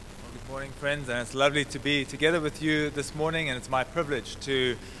Morning, friends, and it's lovely to be together with you this morning, and it's my privilege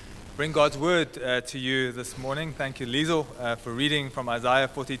to bring God's word to you this morning. Thank you, Liesel, for reading from Isaiah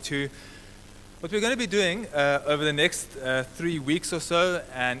 42. What we're going to be doing over the next 3 weeks or so,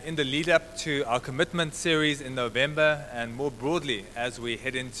 and in the lead up to our commitment series in November, and more broadly as we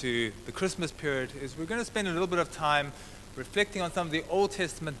head into the Christmas period, is we're going to spend a little bit of time reflecting on some of the Old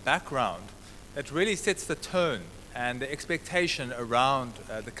Testament background that really sets the tone and the expectation around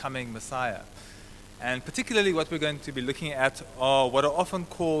the coming Messiah. And particularly what we're going to be looking at are what are often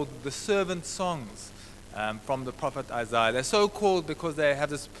called the servant songs from the prophet Isaiah. They're so called because they have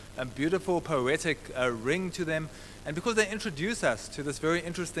this beautiful poetic ring to them, and because they introduce us to this very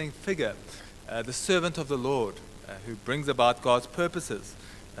interesting figure, the servant of the Lord, who brings about God's purposes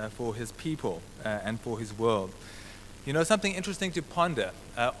for his people and for his world. You know, something interesting to ponder.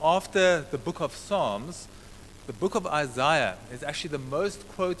 After the book of Psalms, the book of Isaiah is actually the most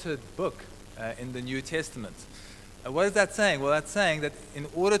quoted book in the New Testament. What is that saying? Well, that's saying that in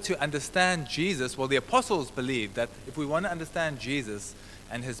order to understand Jesus, well, the apostles believed that if we want to understand Jesus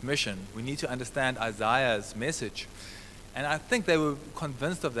and his mission, we need to understand Isaiah's message. And I think they were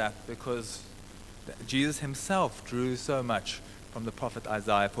convinced of that because Jesus himself drew so much from the prophet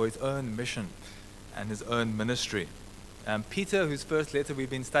Isaiah for his own mission and his own ministry. Peter, whose first letter we've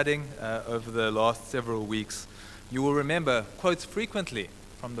been studying over the last several weeks, you will remember, quotes frequently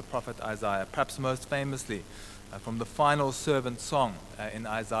from the prophet Isaiah, perhaps most famously from the final servant song in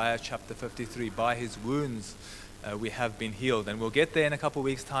Isaiah chapter 53, "By his wounds we have been healed." And we'll get there in a couple of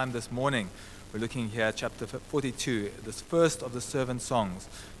weeks' time this morning. We're looking here at chapter 42, this first of the servant songs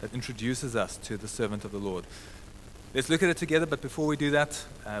that introduces us to the servant of the Lord. Let's look at it together, but before we do that,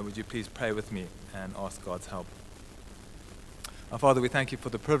 would you please pray with me and ask God's help. Our Father, we thank you for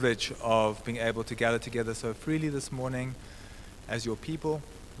the privilege of being able to gather together so freely this morning as your people.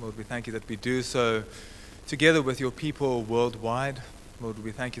 Lord, we thank you that we do so together with your people worldwide. Lord,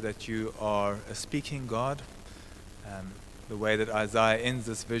 we thank you that you are a speaking God. The way that Isaiah ends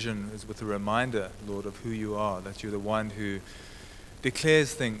this vision is with a reminder, Lord, of who you are, that you're the one who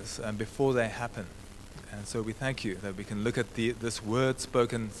declares things before they happen. And so we thank you that we can look at this word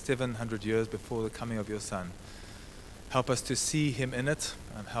spoken 700 years before the coming of your Son. Help us to see him in it,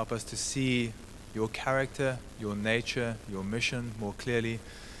 and help us to see your character, your nature, your mission more clearly,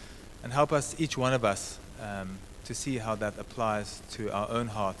 and help us, each one of us, to see how that applies to our own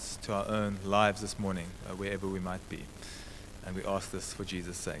hearts, to our own lives this morning, wherever we might be. And we ask this for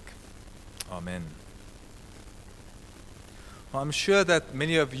Jesus' sake. Amen. Well, I'm sure that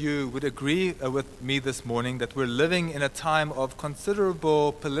many of you would agree with me this morning that we're living in a time of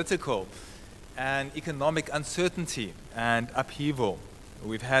considerable political and economic uncertainty and upheaval.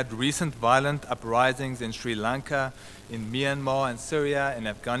 We've had recent violent uprisings in Sri Lanka, in Myanmar and Syria, in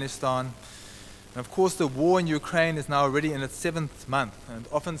Afghanistan. And of course, the war in Ukraine is now already in its 7th month and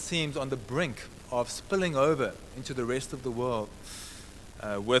often seems on the brink of spilling over into the rest of the world,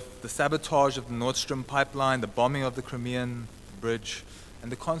 with the sabotage of the Nord Stream pipeline, the bombing of the Crimean bridge,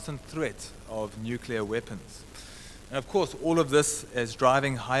 and the constant threat of nuclear weapons. And of course, all of this is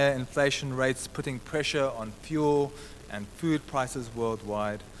driving higher inflation rates, putting pressure on fuel and food prices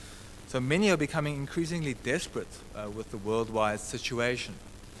worldwide. So many are becoming increasingly desperate with the worldwide situation.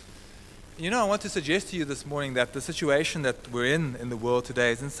 You know, I want to suggest to you this morning that the situation that we're in the world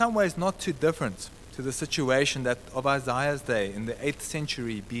today is in some ways not too different to the situation that of Isaiah's day in the 8th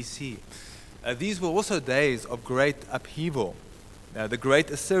century BC. These were also days of great upheaval. The great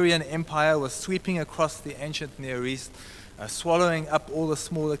Assyrian Empire was sweeping across the ancient Near East, swallowing up all the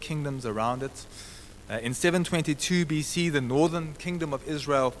smaller kingdoms around it. In 722 BC, the northern kingdom of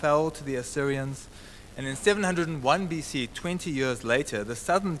Israel fell to the Assyrians. And in 701 BC, 20 years later, the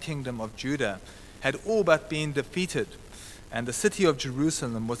southern kingdom of Judah had all but been defeated. And the city of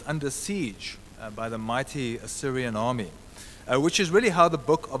Jerusalem was under siege by the mighty Assyrian army, which is really how the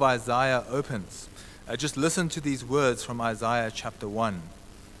book of Isaiah opens. Just listen to these words from Isaiah chapter 1.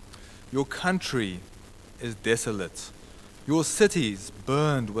 Your country is desolate. Your cities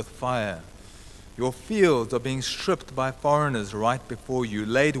burned with fire. Your fields are being stripped by foreigners right before you,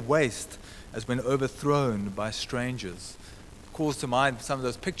 laid waste as when overthrown by strangers. It calls to mind some of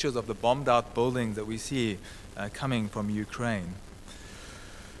those pictures of the bombed out buildings that we see coming from Ukraine.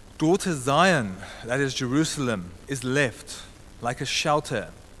 Daughter Zion, that is Jerusalem, is left like a shelter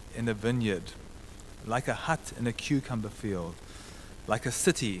in a vineyard, like a hut in a cucumber field, like a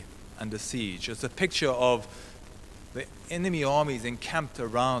city under siege. It's a picture of the enemy armies encamped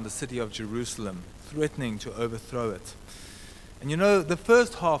around the city of Jerusalem, threatening to overthrow it. And you know, the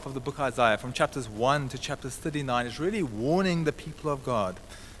first half of the book Isaiah, from chapters 1 to chapters 39, is really warning the people of God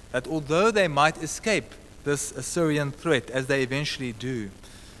that although they might escape this Assyrian threat, as they eventually do,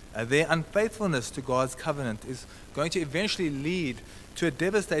 their unfaithfulness to God's covenant is going to eventually lead to a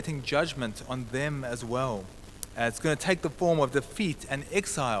devastating judgment on them as well. It's going to take the form of defeat and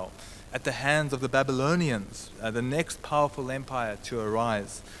exile at the hands of the Babylonians, the next powerful empire to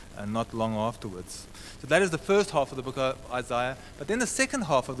arise not long afterwards. So that is the first half of the book of Isaiah. But then the second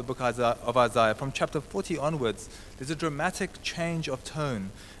half of the book of Isaiah, from chapter 40 onwards, there's a dramatic change of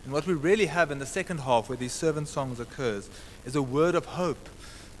tone. And what we really have in the second half, where these servant songs occurs, is a word of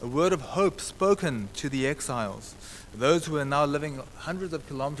hope spoken to the exiles, those who are now living hundreds of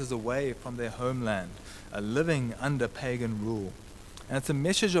kilometers away from their homeland, living under pagan rule. And it's a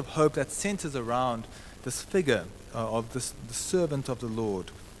message of hope that centers around this figure of the servant of the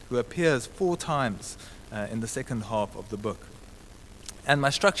Lord, who appears 4 times in the second half of the book. And my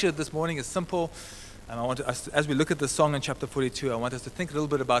structure this morning is simple. And I want us, as we look at the song in chapter 42, I want us to think a little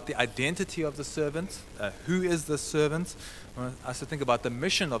bit about the identity of the servant. Who is the servant? I want us to think about the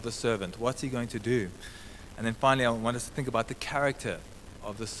mission of the servant. What's he going to do? And then finally, I want us to think about the character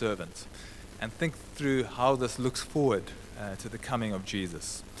of the servant and think through how this looks forward to the coming of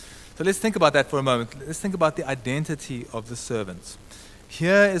Jesus. So let's think about that for a moment. Let's think about the identity of the servant.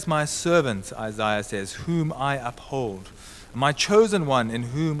 Here is my servant, Isaiah says, whom I uphold, my chosen one in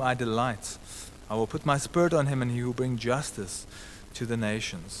whom I delight. I will put my spirit on him, and he will bring justice to the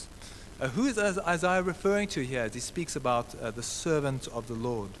nations. Who is Isaiah referring to here as he speaks about the servant of the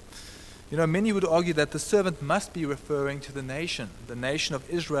Lord? You know, many would argue that the servant must be referring to the nation of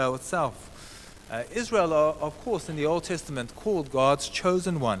Israel itself. Israel are, of course, in the Old Testament called God's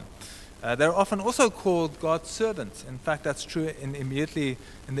chosen one. They're often also called God's servant. In fact, that's true in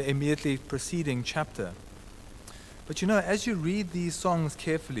the immediately preceding chapter. But you know, as you read these songs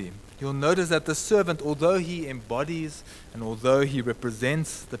carefully, you'll notice that the servant, although he embodies and although he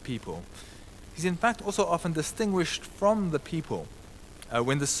represents the people, he's in fact also often distinguished from the people.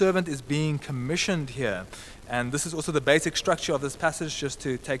 When the servant is being commissioned here, and this is also the basic structure of this passage, just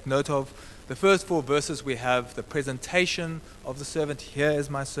to take note of. The first 4 verses we have the presentation of the servant. Here is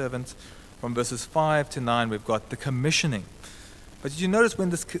my servant. From verses 5 to 9 we've got the commissioning. But did you notice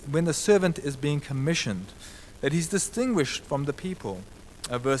when the servant is being commissioned that he's distinguished from the people?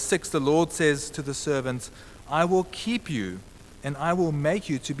 Verse 6, the Lord says to the servant, I will keep you and I will make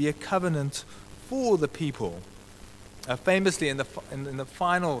you to be a covenant for the people. Famously in the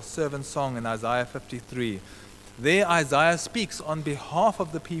final servant song in Isaiah 53, there Isaiah speaks on behalf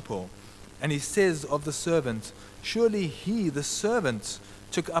of the people, and he says of the servant, surely he, the servant,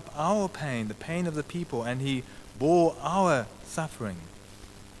 took up our pain, the pain of the people, and he bore our suffering.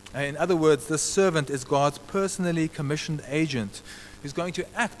 In other words, the servant is God's personally commissioned agent who's going to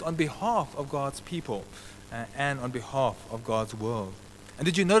act on behalf of God's people and on behalf of God's world. And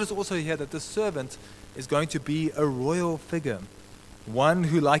did you notice also here that the servant is going to be a royal figure, one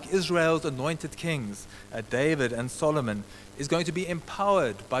who, like Israel's anointed kings, David and Solomon, is going to be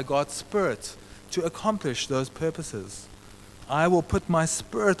empowered by God's Spirit to accomplish those purposes. I will put my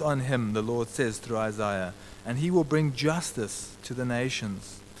Spirit on him, the Lord says through Isaiah, and he will bring justice to the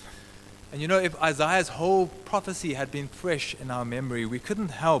nations. And you know, if Isaiah's whole prophecy had been fresh in our memory, we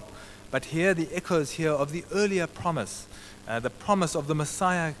couldn't help but hear the echoes here of the earlier promise, the promise of the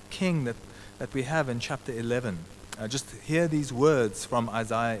Messiah King that we have in chapter 11. Just hear these words from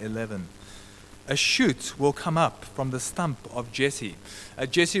Isaiah 11. A shoot will come up from the stump of Jesse.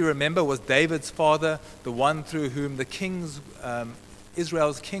 Jesse, remember, was David's father, the one through whom the kings,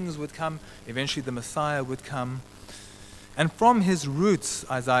 Israel's kings would come. Eventually the Messiah would come. And from his roots,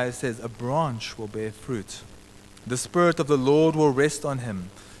 Isaiah says, a branch will bear fruit. The Spirit of the Lord will rest on him,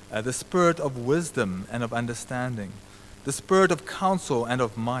 the Spirit of wisdom and of understanding, the Spirit of counsel and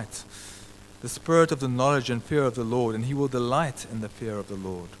of might, the Spirit of the knowledge and fear of the Lord, and he will delight in the fear of the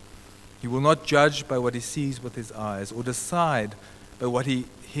Lord. He will not judge by what he sees with his eyes or decide by what he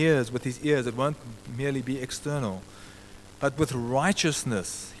hears with his ears. It won't merely be external. But with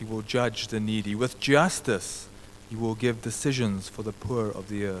righteousness he will judge the needy. With justice he will give decisions for the poor of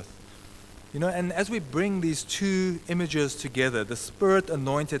the earth. You know, and as we bring these 2 images together, the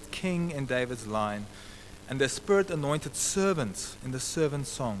Spirit-anointed king in David's line and the Spirit-anointed servant in the servant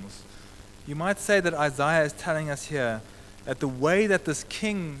songs, you might say that Isaiah is telling us here that the way that this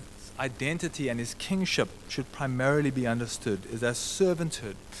king's identity and his kingship should primarily be understood is as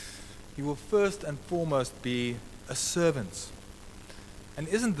servanthood. He will first and foremost be a servant. And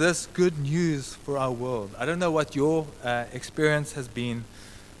isn't this good news for our world? I don't know what your experience has been,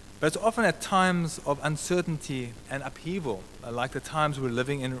 but it's often at times of uncertainty and upheaval, like the times we're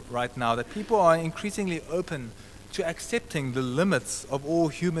living in right now, that people are increasingly open to accepting the limits of all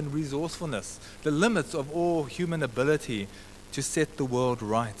human resourcefulness, the limits of all human ability to set the world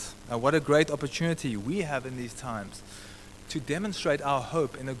right. What a great opportunity we have in these times to demonstrate our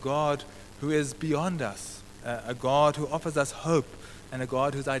hope in a God who is beyond us, a God who offers us hope, and a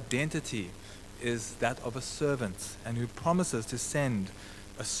God whose identity is that of a servant, and who promises to send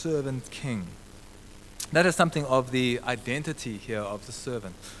a servant king. That is something of the identity here of the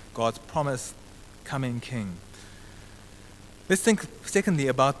servant, God's promised coming king. Let's think secondly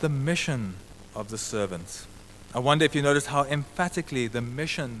about the mission of the servant. I wonder if you notice how emphatically the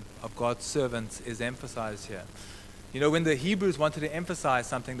mission of God's servants is emphasized here. You know, when the Hebrews wanted to emphasize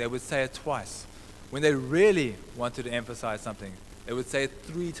something, they would say it twice. When they really wanted to emphasize something, they would say it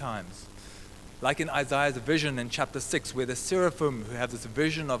 3 times. Like in Isaiah's vision in chapter 6, where the seraphim who have this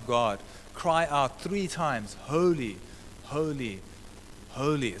vision of God cry out 3 times, "Holy, holy,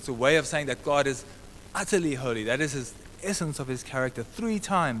 holy." It's a way of saying that God is utterly holy. That is his essence of his character. 3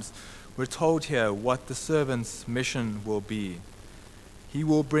 times we're told here what the servant's mission will be. He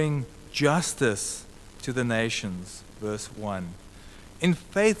will bring justice to the nations, verse 1. In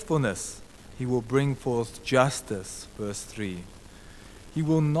faithfulness, he will bring forth justice, verse 3. He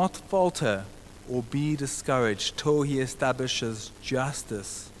will not falter or be discouraged till he establishes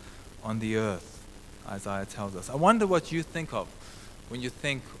justice on the earth, Isaiah tells us. I wonder what you think of when you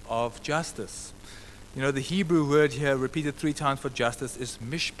think of justice. You know, the Hebrew word here repeated 3 times for justice is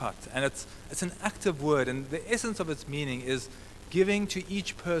mishpat, and it's an active word, and the essence of its meaning is giving to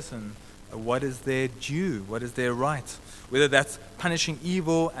each person what is their due, what is their right, whether that's punishing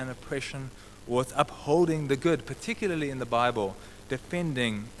evil and oppression or it's upholding the good, particularly in the Bible,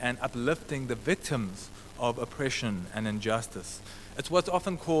 defending and uplifting the victims of oppression and injustice. It's what's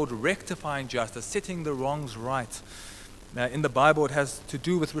often called rectifying justice, setting the wrongs right. In the Bible, it has to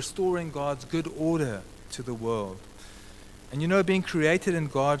do with restoring God's good order to the world. And you know, being created in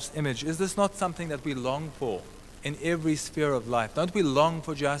God's image, is this not something that we long for in every sphere of life? Don't we long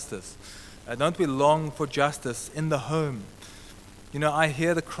for justice? Don't we long for justice in the home? You know, I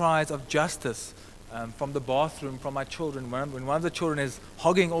hear the cries of justice from the bathroom from my children when one of the children is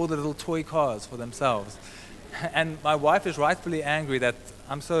hogging all the little toy cars for themselves. And my wife is rightfully angry that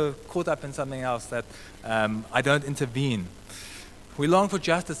I'm so caught up in something else that I don't intervene. We long for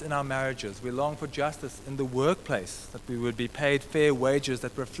justice in our marriages. We long for justice in the workplace, that we would be paid fair wages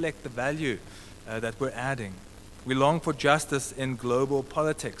that reflect the value that we're adding. We long for justice in global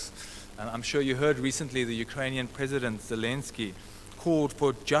politics. I'm sure you heard recently the Ukrainian President Zelensky called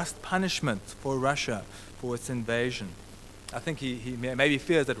for just punishment for Russia for its invasion. I think he maybe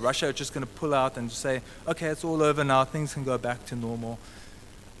fears that Russia is just going to pull out and just say, okay, it's all over now, things can go back to normal.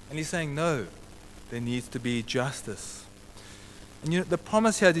 And he's saying, no, there needs to be justice. And you know, the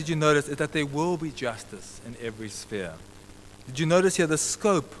promise here, did you notice, is that there will be justice in every sphere. Did you notice here the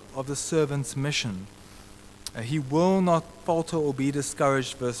scope of the servant's mission? He will not falter or be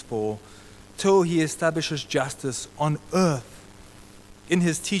discouraged, verse 4, till he establishes justice on earth. In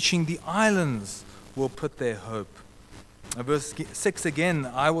his teaching, the islands will put their hope. Verse 6 again,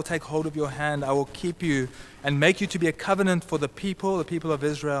 I will take hold of your hand, I will keep you and make you to be a covenant for the people of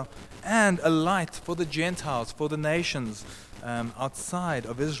Israel, and a light for the Gentiles, for the nations outside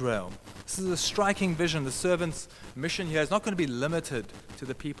of Israel. This is a striking vision. The servant's mission here is not going to be limited to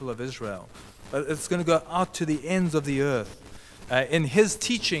the people of Israel, but it's going to go out to the ends of the earth. In his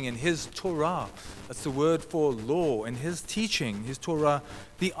teaching, in his Torah, that's the word for law, in his teaching, his Torah,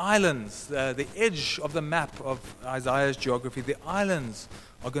 the islands, the edge of the map of Isaiah's geography, the islands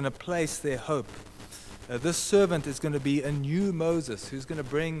are going to place their hope. This servant is going to be a new Moses who's going to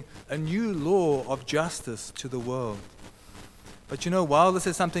bring a new law of justice to the world. But you know, while this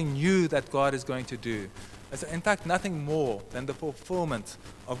is something new that God is going to do, it's in fact nothing more than the fulfillment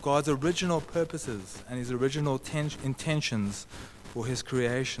of God's original purposes and his original intentions for his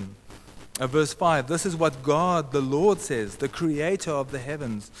creation. Verse 5, this is what God, the Lord, says, the creator of the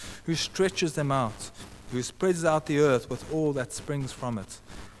heavens, who stretches them out, who spreads out the earth with all that springs from it,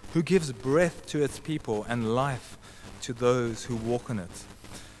 who gives breath to its people and life to those who walk in it.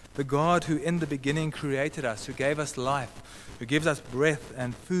 The God who in the beginning created us, who gave us life, who gives us breath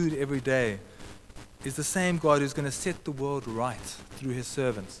and food every day, is the same God who's going to set the world right through his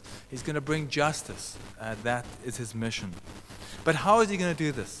servants. He's going to bring justice. That is his mission. But how is he going to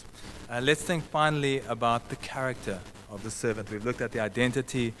do this? Let's think finally about the character of the servant. We've looked at the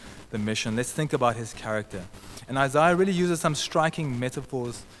identity, the mission. Let's think about his character. And Isaiah really uses some striking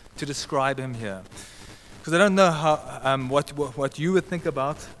metaphors to describe him here. Because I don't know how what you would think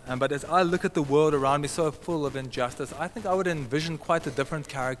about, but as I look at the world around me so full of injustice, I think I would envision quite a different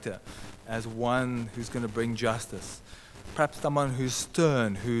character as one who's going to bring justice. Perhaps someone who's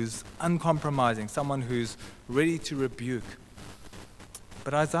stern, who's uncompromising, someone who's ready to rebuke.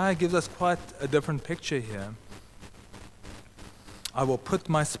 But Isaiah gives us quite a different picture here. I will put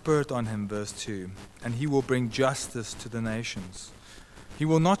my spirit on him, verse 2, and he will bring justice to the nations. He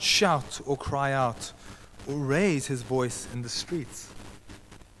will not shout or cry out or raise his voice in the streets.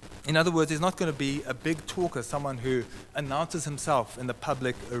 In other words, he's not going to be a big talker, someone who announces himself in the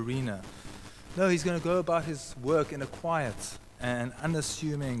public arena. No, he's going to go about his work in a quiet and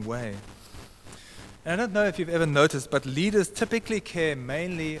unassuming way. And I don't know if you've ever noticed, but leaders typically care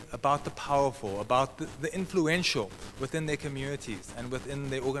mainly about the powerful, about the influential within their communities and within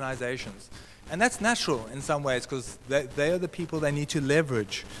their organizations. And that's natural in some ways because they are the people they need to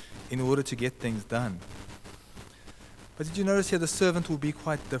leverage in order to get things done. But did you notice here the servant will be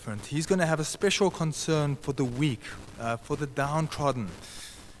quite different? He's going to have a special concern for the weak, for the downtrodden.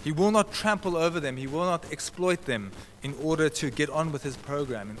 He will not trample over them. He will not exploit them in order to get on with his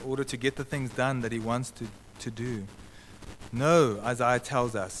program, in order to get the things done that he wants to do. No, Isaiah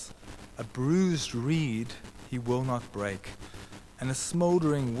tells us, a bruised reed he will not break, and a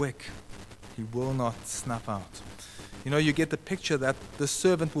smoldering wick he will not snuff out. You know, you get the picture that the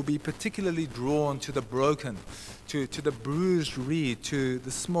servant will be particularly drawn to the broken, to the bruised reed, to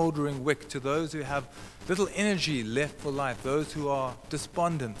the smoldering wick, to those who have little energy left for life, those who are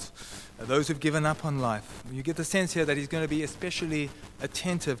despondent, those who've given up on life. You get the sense here that he's going to be especially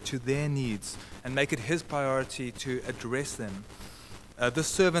attentive to their needs and make it his priority to address them. This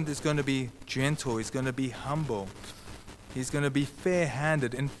servant is going to be gentle, he's going to be humble, he's going to be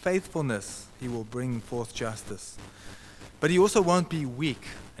fair-handed. In faithfulness, he will bring forth justice. But he also won't be weak,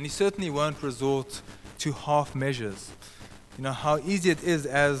 and he certainly won't resort to half measures. You know, how easy it is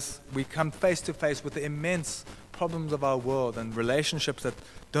as we come face to face with the immense problems of our world and relationships that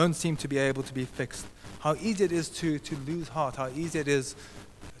don't seem to be able to be fixed. How easy it is to lose heart, how easy it is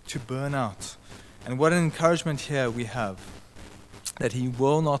to burn out. And what an encouragement here we have, that he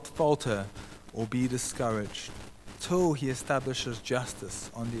will not falter or be discouraged till he establishes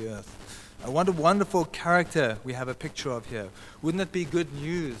justice on the earth. What a wonderful character we have a picture of here. Wouldn't it be good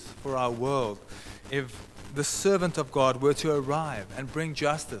news for our world if the servant of God were to arrive and bring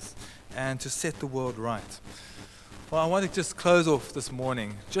justice and to set the world right? Well, I want to just close off this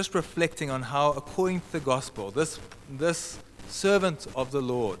morning just reflecting on how, according to the gospel, this servant of the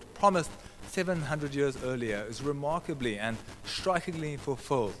Lord, promised 700 years earlier, is remarkably and strikingly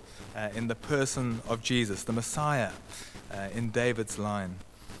fulfilled in the person of Jesus, the Messiah, in David's line.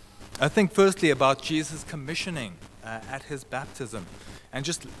 I think firstly about Jesus' commissioning at his baptism, and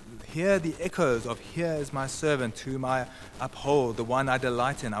just hear the echoes of, "Here is my servant whom I uphold, the one I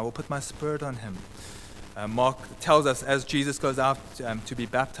delight in. I will put my spirit on him." Mark tells us as Jesus goes out to be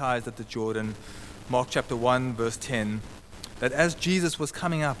baptized at the Jordan, Mark chapter 1 verse 10, that as Jesus was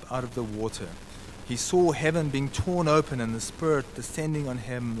coming up out of the water, he saw heaven being torn open and the Spirit descending on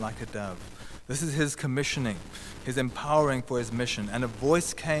him like a dove. This is his commissioning, his empowering for his mission. And a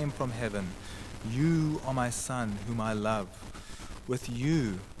voice came from heaven, "You are my Son, whom I love. With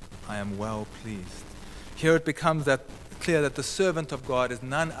you I am well pleased." Here it becomes clear that the servant of God is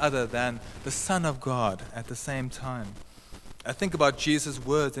none other than the Son of God at the same time. I think about Jesus'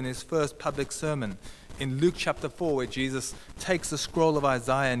 words in his first public sermon in Luke chapter 4, where Jesus takes the scroll of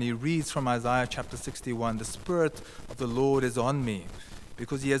Isaiah and he reads from Isaiah chapter 61, "The Spirit of the Lord is on me,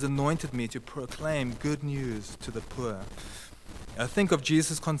 because he has anointed me to proclaim good news to the poor." I think of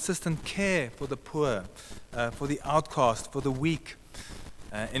Jesus' consistent care for the poor, for the outcast, for the weak.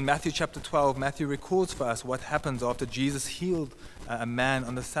 In Matthew chapter 12, Matthew records for us what happens after Jesus healed a man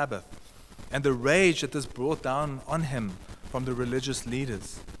on the Sabbath, and the rage that this brought down on him from the religious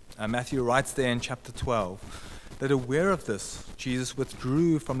leaders. Matthew writes there in chapter 12 that aware of this, Jesus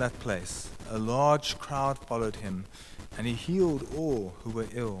withdrew from that place. A large crowd followed him, and he healed all who were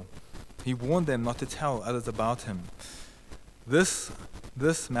ill. He warned them not to tell others about him. This,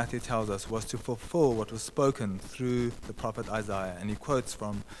 Matthew tells us, was to fulfill what was spoken through the prophet Isaiah. And he quotes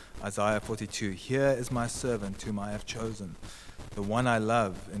from Isaiah 42, "Here is my servant whom I have chosen, the one I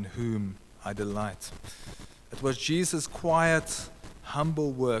love, in whom I delight." It was Jesus' quiet,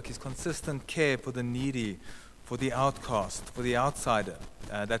 humble work, his consistent care for the needy, for the outcast, for the outsider,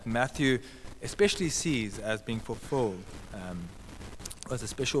 that Matthew especially sees as being fulfilled, was a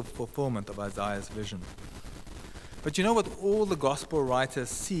special fulfillment of Isaiah's vision. But you know what all the gospel writers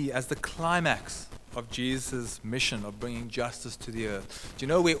see as the climax of Jesus' mission of bringing justice to the earth? Do you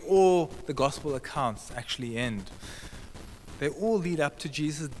know where all the gospel accounts actually end? They all lead up to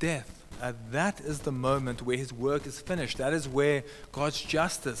Jesus' death that is the moment where his work is finished. That is where God's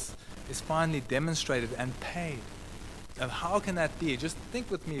justice is finally demonstrated and paid. And how can that be? Just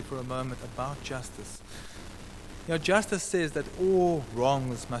think with me for a moment about justice. Justice says that all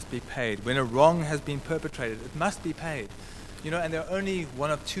wrongs must be paid. When a wrong has been perpetrated, it must be paid. And there are only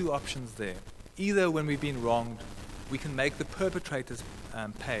one of two options there. Either when we've been wronged, we can make the perpetrators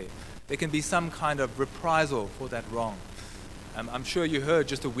pay. There can be some kind of reprisal for that wrong. I'm sure you heard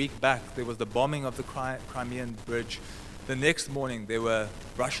just a week back there was the bombing of the Crimean Bridge. The next morning there were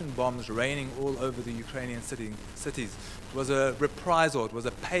Russian bombs raining all over the Ukrainian cities. It was a reprisal. It was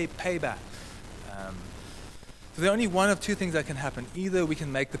a payback. So there are only one of two things that can happen. Either we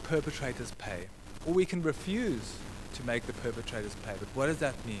can make the perpetrators pay, or we can refuse to make the perpetrators pay. But what does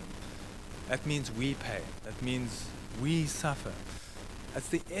that mean? That means we pay. That means we suffer. That's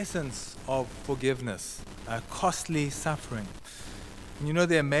the essence of forgiveness, costly suffering. And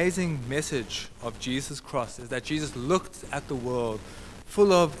the amazing message of Jesus' cross is that Jesus looked at the world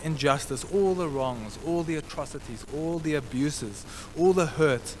full of injustice, all the wrongs, all the atrocities, all the abuses, all the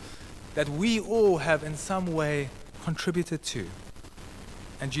hurt that we all have in some way contributed to.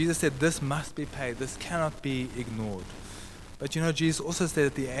 And Jesus said, this must be paid. This cannot be ignored. But Jesus also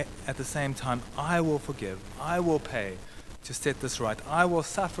said at the same time, I will forgive. I will pay to set this right. I will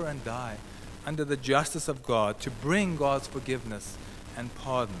suffer and die under the justice of God to bring God's forgiveness and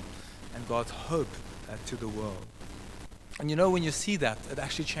pardon and God's hope to the world. And when you see that, it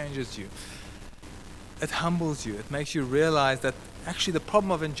actually changes you. It humbles you. It makes you realize that actually the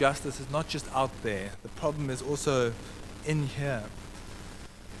problem of injustice is not just out there. The problem is also in here.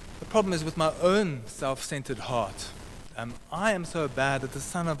 The problem is with my own self-centered heart. I am so bad that the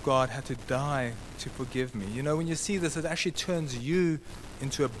Son of God had to die to forgive me. When you see this, it actually turns you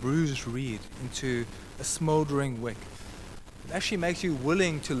into a bruised reed, into a smoldering wick. It actually makes you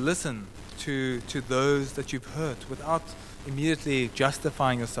willing to listen to those that you've hurt without immediately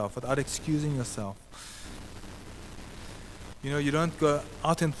justifying yourself, without excusing yourself. You don't go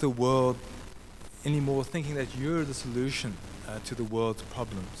out into the world anymore thinking that you're the solution to the world's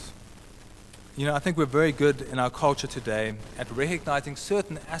problems. I think we're very good in our culture today at recognizing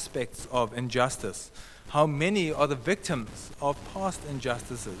certain aspects of injustice, how many are the victims of past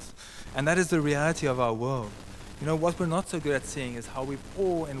injustices, and that is the reality of our world. What we're not so good at seeing is how we've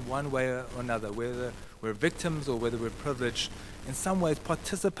all, in one way or another, whether we're victims or whether we're privileged, in some ways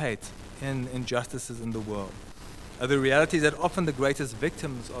participate in injustices in the world. The reality is that often the greatest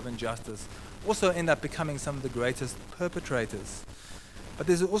victims of injustice also end up becoming some of the greatest perpetrators. But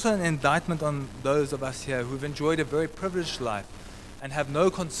there's also an indictment on those of us here who've enjoyed a very privileged life and have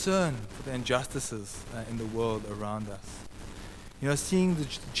no concern for the injustices in the world around us. Seeing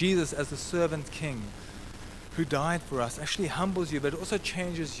Jesus as the servant king who died for us actually humbles you, but it also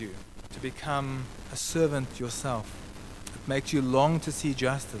changes you to become a servant yourself. It makes you long to see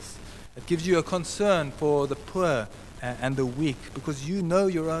justice. It gives you a concern for the poor and the weak, because you know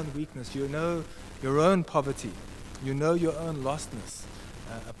your own weakness, you know your own poverty, you know your own lostness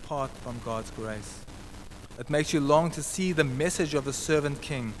apart from God's grace. It makes you long to see the message of the servant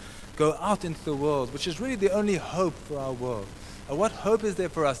king go out into the world, which is really the only hope for our world. What hope is there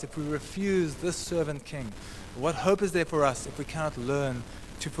for us if we refuse this servant king? What hope is there for us if we cannot learn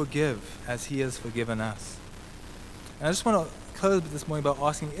to forgive as he has forgiven us? And I just want to close this morning by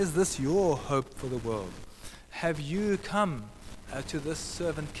asking, is this your hope for the world? Have you come to this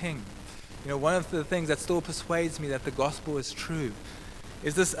servant king? One of the things that still persuades me that the gospel is true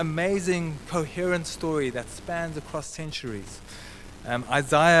is this amazing, coherent story that spans across centuries.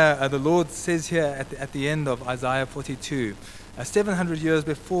 Isaiah, the Lord says here at the end of Isaiah 42, 700 years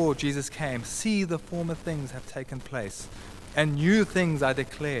before Jesus came, see, the former things have taken place, and new things I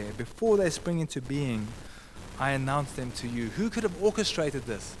declare. Before they spring into being, I announce them to you. Who could have orchestrated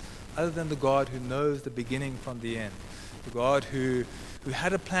this other than the God who knows the beginning from the end? The God who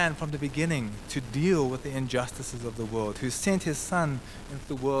had a plan from the beginning to deal with the injustices of the world, who sent his Son into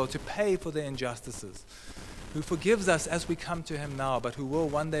the world to pay for the injustices, who forgives us as we come to him now, but who will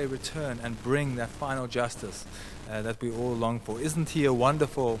one day return and bring that final justice that we all long for. Isn't he a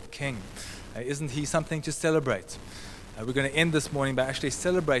wonderful king? Isn't he something to celebrate? We're going to end this morning by actually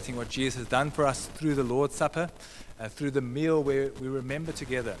celebrating what Jesus has done for us through the Lord's Supper, through the meal where we remember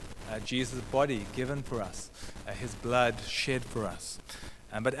together Jesus' body given for us, his blood shed for us.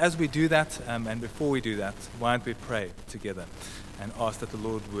 But as we do that, and before we do that, why don't we pray together and ask that the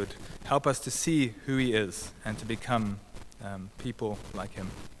Lord would help us to see who he is and to become people like him.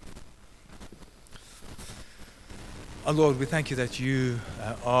 Our Lord, we thank you that you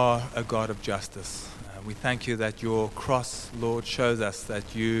are a God of justice. We thank you that your cross, Lord, shows us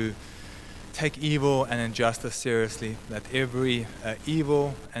that you take evil and injustice seriously, that every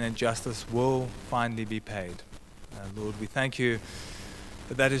evil and injustice will finally be paid. Lord, we thank you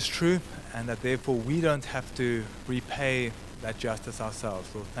that that is true, and that therefore we don't have to repay that justice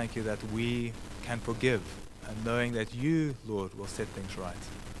ourselves. Lord, thank you that we can forgive, and knowing that you, Lord, will set things right.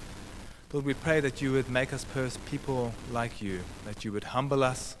 Lord, we pray that you would make us people like you, that you would humble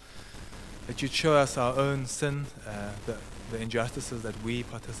us, that you'd show us our own sin, the injustices that we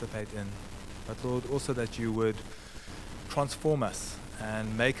participate in, but Lord, also that you would transform us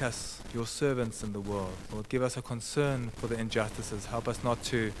and make us your servants in the world. Lord, give us a concern for the injustices. Help us not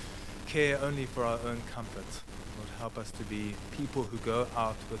to care only for our own comfort. Lord, help us to be people who go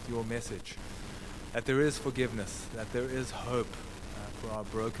out with your message, that there is forgiveness, that there is hope for our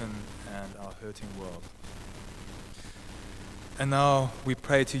broken and our hurting world. And now we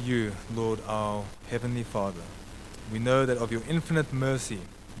pray to you, Lord, our Heavenly Father. We know that of your infinite mercy,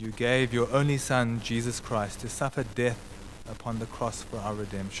 you gave your only Son, Jesus Christ, to suffer death upon the cross for our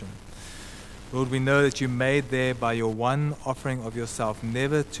redemption. Lord, we know that you made there by your one offering of yourself,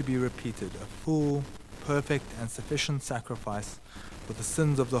 never to be repeated, a full, perfect, and sufficient sacrifice for the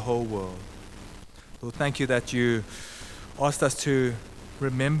sins of the whole world. Lord, thank you that you asked us to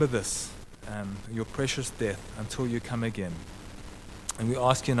remember this, your precious death, until you come again. And we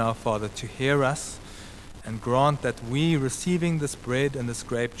ask you now, Father, to hear us and grant that we, receiving this bread and this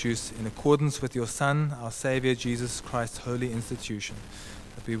grape juice in accordance with your Son, our Savior, Jesus Christ's holy institution,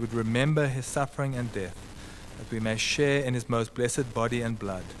 that we would remember his suffering and death, that we may share in his most blessed body and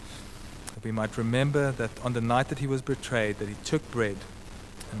blood, that we might remember that on the night that he was betrayed, that he took bread,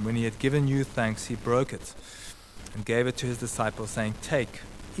 and when he had given you thanks, he broke it and gave it to his disciples, saying, "Take,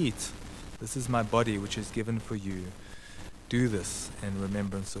 eat, this is my body which is given for you. Do this in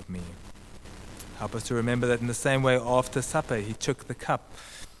remembrance of me." Help us to remember that in the same way after supper he took the cup,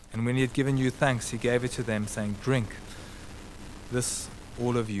 and when he had given you thanks, he gave it to them, saying, "Drink this,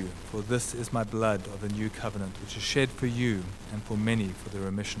 all of you, for this is my blood of the new covenant, which is shed for you and for many for the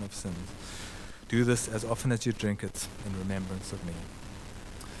remission of sins. Do this as often as you drink it in remembrance of me."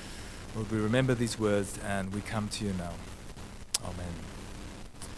 Lord, we remember these words and we come to you now. Amen.